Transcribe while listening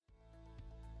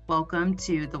Welcome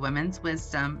to the Women's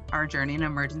Wisdom, Our Journey in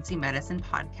Emergency Medicine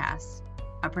podcast,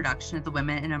 a production of the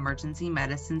Women in Emergency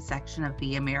Medicine section of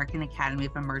the American Academy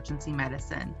of Emergency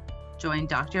Medicine. Join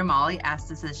Dr. Molly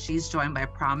Estes as she's joined by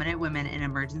prominent women in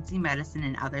emergency medicine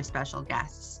and other special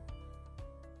guests.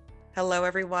 Hello,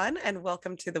 everyone, and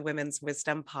welcome to the Women's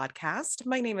Wisdom podcast.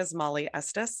 My name is Molly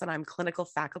Estes, and I'm clinical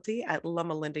faculty at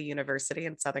Loma Linda University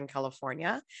in Southern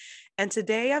California. And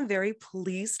today I'm very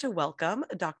pleased to welcome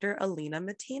Dr. Alina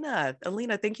Mitina.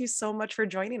 Alina, thank you so much for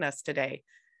joining us today.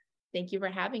 Thank you for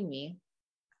having me.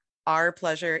 Our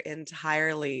pleasure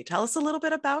entirely. Tell us a little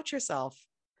bit about yourself.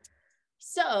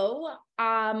 So,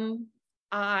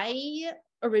 I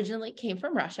originally came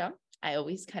from Russia. I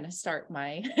always kind of start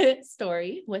my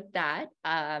story with that.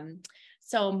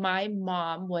 So my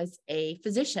mom was a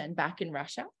physician back in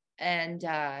Russia, and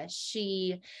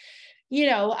she,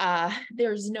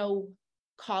 there's no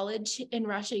college in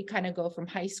Russia. You kind of go from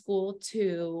high school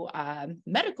to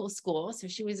medical school. So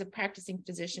she was a practicing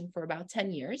physician for about 10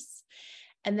 years.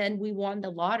 And then we won the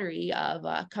lottery of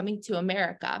coming to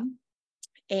America.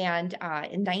 And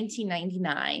in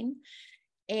 1999,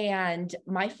 and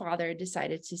my father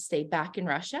decided to stay back in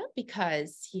Russia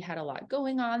because he had a lot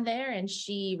going on there, and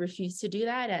she refused to do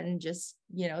that and just,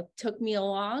 took me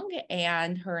along,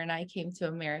 and her and I came to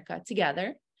America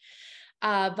together.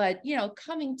 But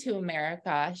coming to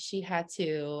America, she had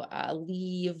to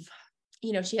leave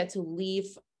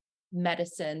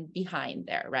medicine behind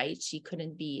there, right? She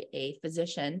couldn't be a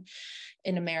physician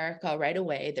in America right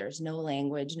away. There's no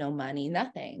language, no money,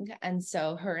 nothing. And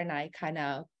so her and I kind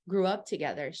of grew up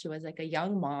together. She was like a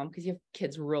young mom, because you have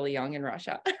kids really young in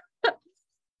Russia.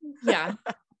 Yeah.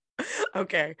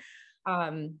 Okay.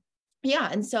 Yeah.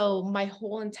 And so my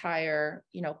whole entire,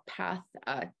 path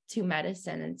to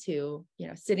medicine and to,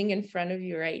 sitting in front of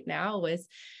you right now was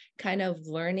kind of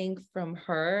learning from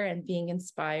her and being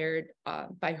inspired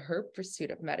by her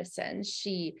pursuit of medicine.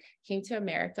 She came to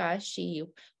America. She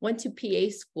went to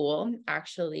PA school,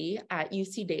 actually, at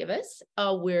UC Davis.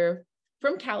 We're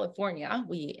from California.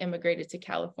 We immigrated to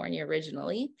California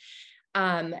originally.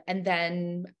 And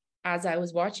then as I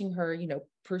was watching her,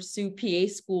 pursue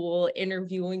PA school,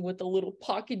 interviewing with a little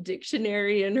pocket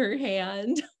dictionary in her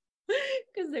hand,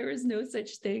 because there was no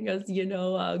such thing as,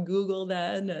 Google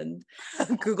then. And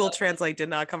Google Translate did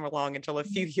not come along until a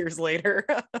few years later.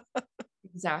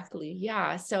 Exactly.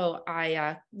 Yeah. So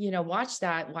I, watched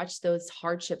those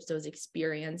hardships, those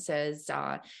experiences,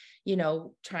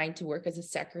 trying to work as a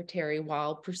secretary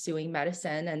while pursuing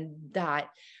medicine. And that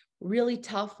really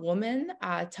tough woman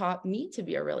taught me to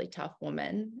be a really tough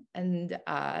woman. And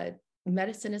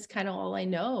medicine is kind of all I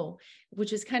know,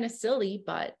 which is kind of silly,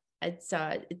 but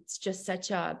it's just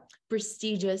such a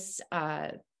prestigious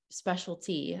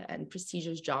specialty and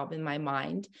prestigious job in my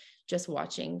mind, just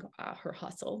watching her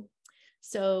hustle.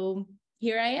 So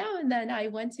here I am. And then I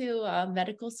went to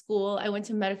medical school. I went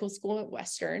to medical school at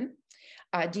Western,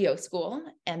 DO school.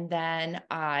 And then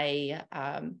I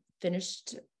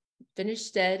finished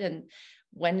it and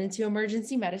went into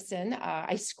emergency medicine.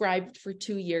 I scribed for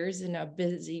 2 years in a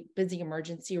busy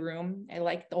emergency room. I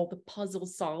liked all the puzzle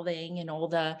solving and all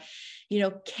the,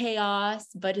 chaos,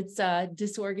 but it's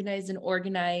disorganized and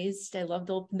organized. I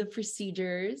loved all the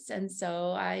procedures. And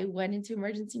so I went into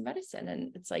emergency medicine,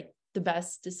 and it's like the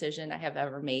best decision I have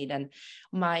ever made. And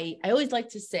I always like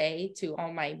to say to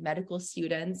all my medical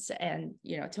students and,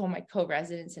 to all my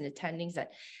co-residents and attendings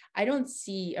that I don't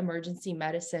see emergency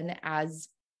medicine as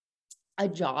a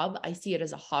job. I see it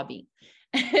as a hobby.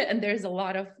 And there's a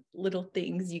lot of little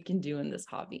things you can do in this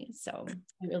hobby. So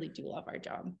I really do love our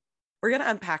job. We're going to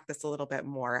unpack this a little bit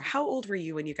more. How old were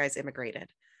you when you guys immigrated?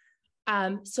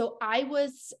 So I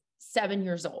was 7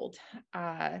 years old.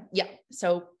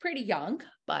 So pretty young,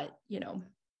 but,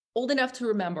 old enough to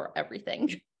remember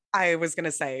everything. I was going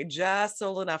to say just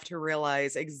old enough to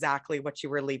realize exactly what you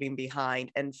were leaving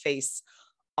behind and face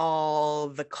all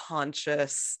the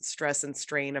conscious stress and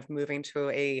strain of moving to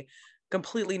a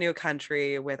completely new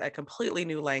country with a completely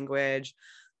new language,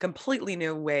 completely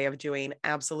new way of doing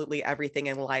absolutely everything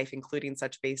in life, including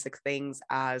such basic things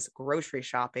as grocery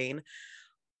shopping.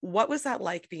 What was that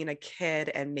like being a kid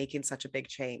and making such a big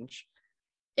change?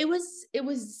 It was,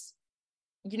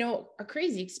 a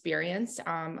crazy experience.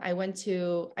 I went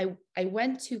to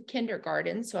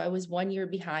kindergarten, so I was 1 year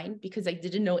behind because I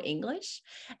didn't know English.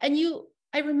 And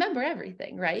I remember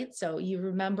everything, right? So you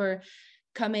remember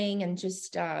coming and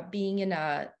just being in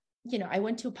I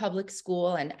went to a public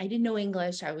school and I didn't know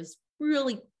English. I was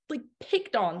really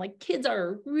picked on. Like, kids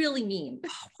are really mean.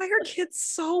 Why are kids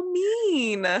so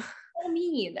mean? so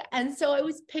mean. And so I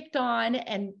was picked on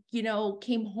and,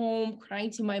 came home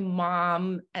crying to my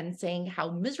mom and saying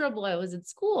how miserable I was at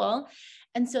school.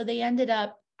 And so they ended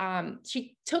up,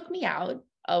 she took me out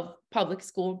of public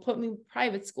school, put me in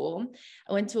private school.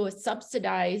 I went to a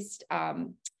subsidized,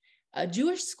 a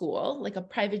Jewish school, like a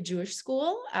private Jewish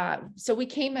school. So we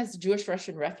came as Jewish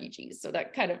Russian refugees. So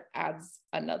that kind of adds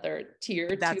another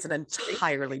tier. That's an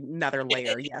entirely another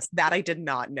layer. Yes. That I did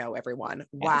not know, everyone.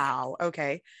 Wow.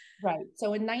 Okay. Right.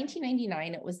 So in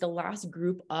 1999, it was the last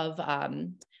group of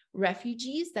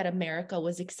refugees that America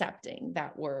was accepting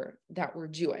that were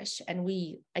Jewish. And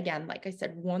we, again, like I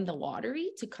said, won the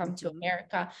lottery to come to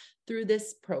America through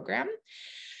this program.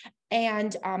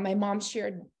 And my mom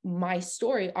shared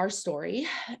our story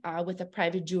with a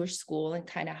private Jewish school and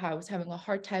kind of how I was having a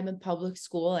hard time in public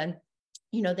school. And,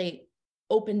 they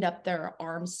opened up their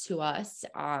arms to us,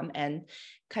 and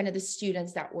kind of the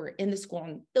students that were in the school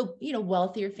and the,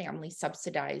 wealthier families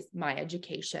subsidized my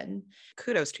education.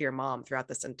 Kudos to your mom throughout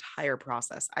this entire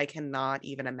process. I cannot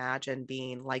even imagine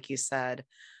being, like you said,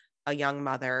 a young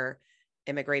mother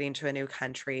immigrating to a new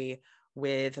country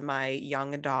with my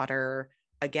young daughter.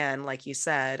 Again, like you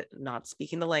said, not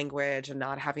speaking the language and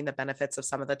not having the benefits of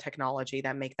some of the technology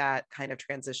that make that kind of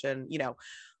transition,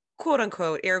 quote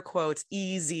unquote, air quotes,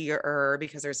 easier,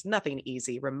 because there's nothing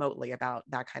easy remotely about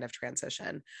that kind of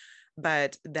transition.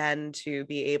 But then to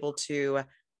be able to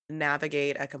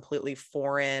navigate a completely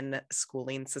foreign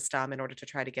schooling system in order to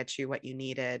try to get you what you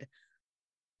needed,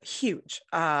 huge.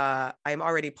 I'm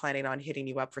already planning on hitting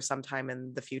you up for some time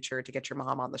in the future to get your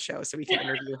mom on the show so we can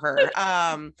interview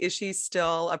her. Is she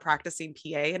still a practicing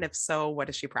PA? And if so, what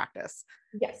does she practice?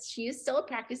 Yes, she is still a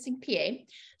practicing PA.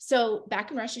 So back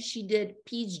in Russia, she did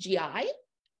PGI.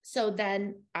 So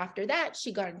then after that,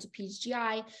 she got into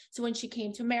PGI. So when she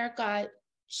came to America,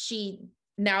 she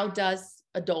now does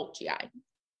adult GI.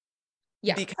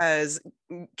 Yeah. Because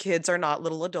kids are not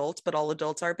little adults, but all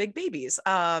adults are big babies.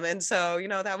 And so,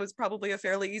 that was probably a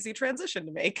fairly easy transition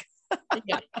to make.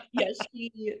 Yeah.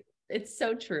 It's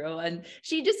so true. And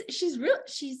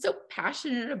she's so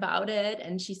passionate about it.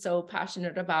 And she's so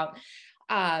passionate about,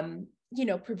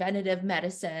 preventative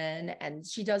medicine. And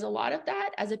she does a lot of that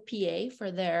as a PA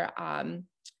for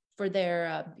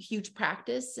their huge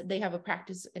practice. They have a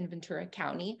practice in Ventura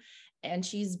County. And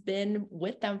she's been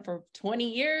with them for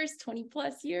 20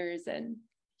 plus years, and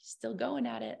she's still going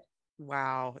at it.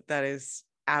 Wow. That is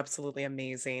absolutely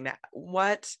amazing.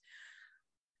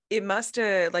 It must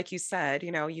have, like you said,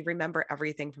 you remember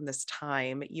everything from this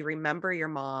time. You remember your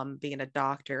mom being a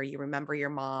doctor. You remember your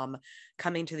mom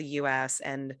coming to the US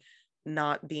and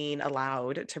not being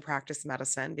allowed to practice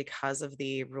medicine because of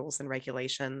the rules and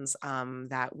regulations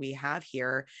that we have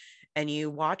here. And you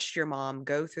watched your mom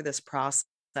go through this process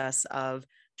of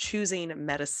choosing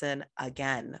medicine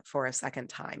again for a second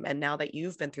time. And now that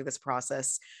you've been through this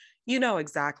process, you know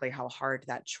exactly how hard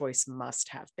that choice must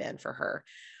have been for her.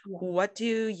 Yeah. What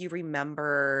do you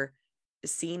remember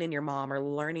seeing in your mom or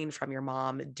learning from your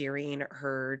mom during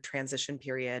her transition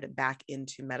period back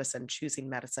into medicine, choosing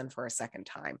medicine for a second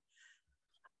time?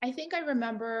 I think I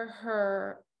remember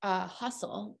her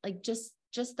hustle, like just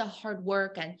the hard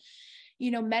work and,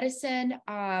 medicine.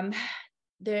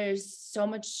 There's so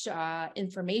much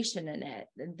information in it.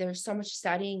 There's so much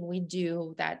studying we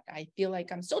do that I feel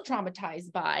like I'm still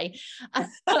traumatized by.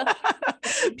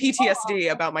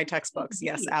 PTSD about my textbooks.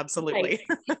 Yes, absolutely.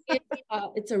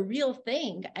 It's a real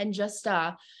thing. And just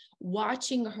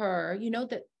watching her,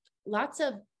 that lots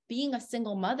of being a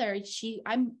single mother,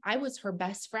 I was her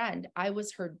best friend. I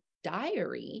was her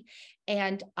diary.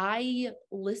 And I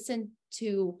listened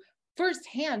to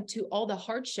firsthand to all the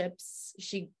hardships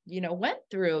she, went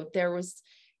through. There was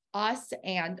us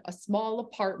and a small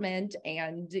apartment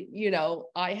and,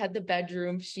 I had the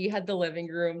bedroom, she had the living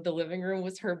room. The living room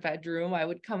was her bedroom. I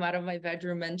would come out of my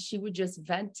bedroom and she would just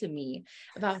vent to me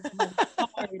about how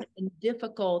hard and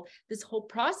difficult this whole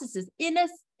process is in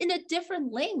a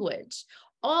different language,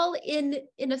 all in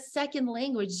a second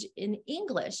language, in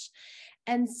English.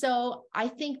 And so I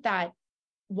think that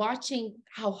watching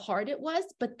how hard it was,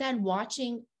 but then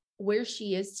watching where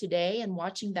she is today and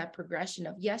watching that progression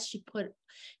of, yes, she put,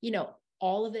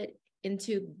 all of it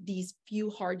into these few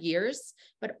hard years,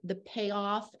 but the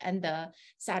payoff and the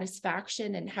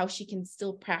satisfaction and how she can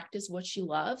still practice what she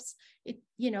loves.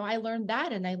 I learned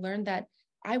that, and I learned that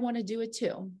I want to do it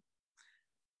too.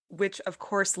 Which of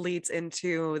course leads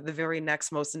into the very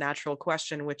next most natural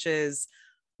question, which is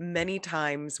many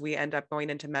times we end up going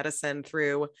into medicine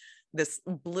through this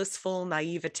blissful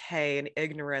naivete and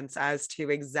ignorance as to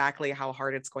exactly how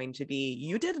hard it's going to be.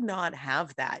 You did not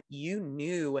have that. You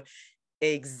knew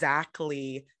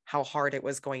exactly how hard it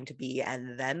was going to be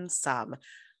and then some.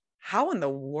 How in the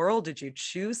world did you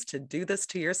choose to do this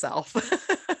to yourself?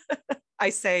 I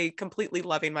say completely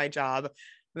loving my job.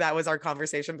 That was our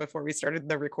conversation before we started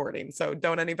the recording. So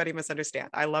don't anybody misunderstand.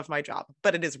 I love my job,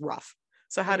 but it is rough.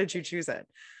 So how did you choose it?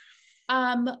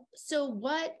 So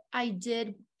what I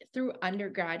did through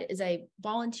undergrad is I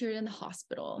volunteered in the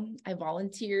hospital. I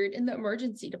volunteered in the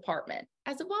emergency department.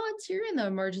 As a volunteer in the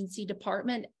emergency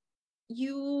department,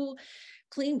 you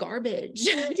clean garbage.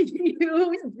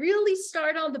 You really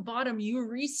start on the bottom, you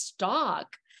restock.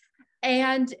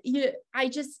 And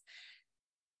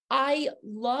I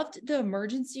loved the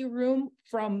emergency room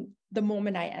from the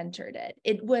moment I entered it.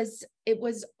 It was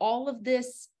all of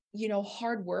this,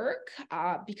 hard work,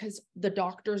 because the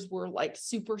doctors were like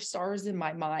superstars in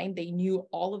my mind. They knew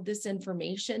all of this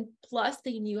information. Plus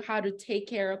they knew how to take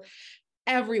care of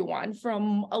everyone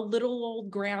from a little old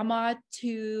grandma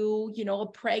to, a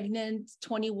pregnant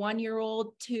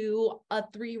 21-year-old to a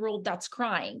 3-year-old that's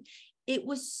crying. It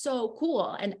was so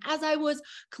cool. And as I was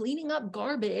cleaning up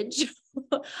garbage,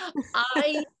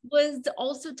 I was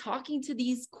also talking to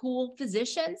these cool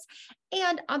physicians.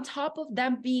 And on top of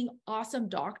them being awesome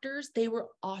doctors, they were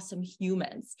awesome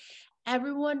humans.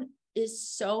 Everyone is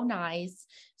so nice,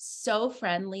 so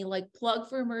friendly, like plug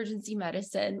for emergency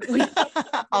medicine.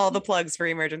 All the plugs for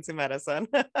emergency medicine.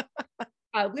 We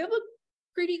have a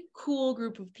pretty cool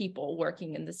group of people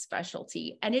working in this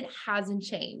specialty, and it hasn't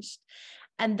changed.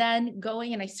 And then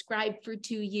going and I scribed for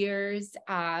 2 years.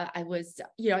 I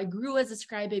grew as a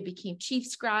scribe. I became chief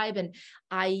scribe, and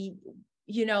I,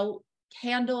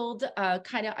 handled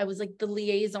I was like the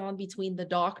liaison between the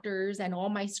doctors and all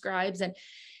my scribes, and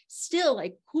still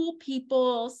like cool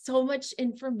people, so much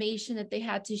information that they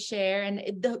had to share. And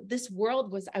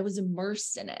I was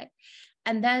immersed in it.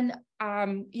 And then,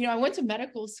 I went to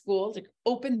medical school, like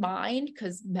open mind,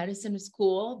 because medicine is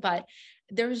cool, but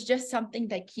there was just something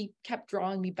that kept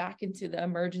drawing me back into the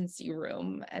emergency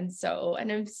room. And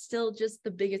I'm still just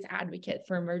the biggest advocate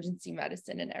for emergency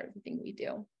medicine and everything we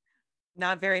do.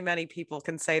 Not very many people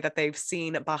can say that they've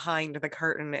seen behind the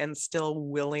curtain and still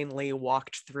willingly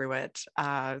walked through it.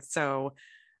 So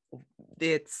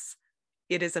it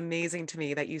is amazing to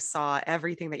me that you saw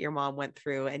everything that your mom went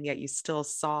through, and yet you still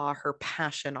saw her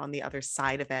passion on the other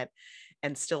side of it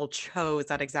and still chose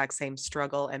that exact same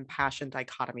struggle and passion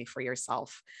dichotomy for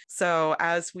yourself. So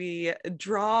as we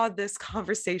draw this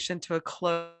conversation to a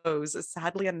close,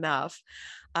 sadly enough,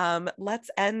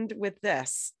 let's end with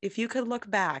this. If you could look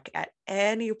back at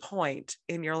any point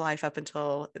in your life up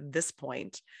until this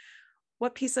point,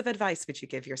 what piece of advice would you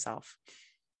give yourself?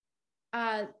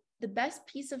 The best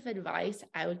piece of advice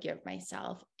I would give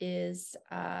myself is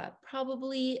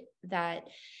probably that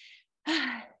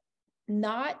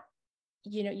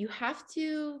you have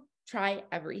to try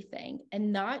everything,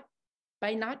 and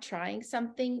by not trying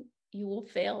something, you will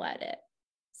fail at it.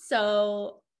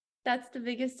 So that's the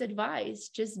biggest advice,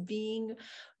 just being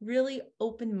really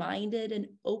open-minded and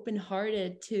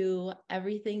open-hearted to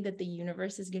everything that the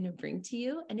universe is going to bring to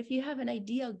you. And if you have an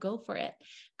idea, go for it.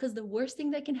 Because the worst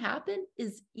thing that can happen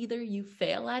is either you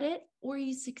fail at it or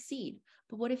you succeed.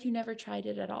 But what if you never tried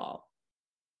it at all?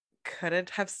 Couldn't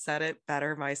have said it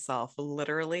better myself.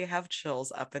 Literally have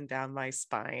chills up and down my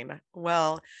spine.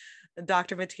 Well,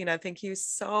 Dr. Mitina, thank you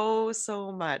so,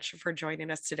 so much for joining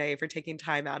us today, for taking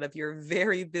time out of your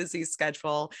very busy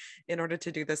schedule in order to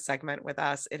do this segment with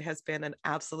us. It has been an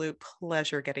absolute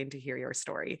pleasure getting to hear your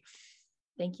story.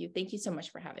 Thank you. Thank you so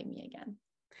much for having me again.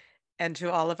 And to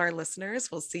all of our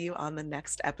listeners, we'll see you on the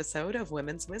next episode of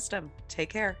Women's Wisdom.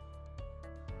 Take care.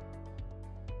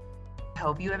 I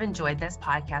hope you have enjoyed this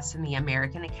podcast from the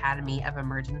American Academy of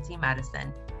Emergency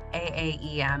Medicine.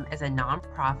 AAEM is a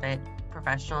nonprofit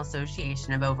professional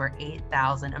association of over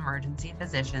 8,000 emergency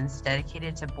physicians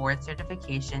dedicated to board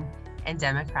certification and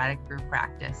democratic group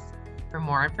practice. For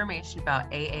more information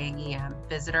about AAEM,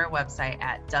 visit our website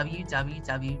at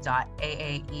www.aaem.org.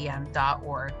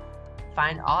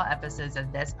 Find all episodes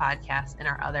of this podcast and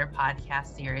our other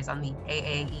podcast series on the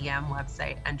AAEM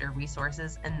website under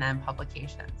resources and then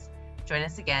publications. Join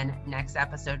us again next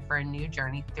episode for a new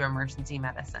journey through emergency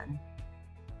medicine.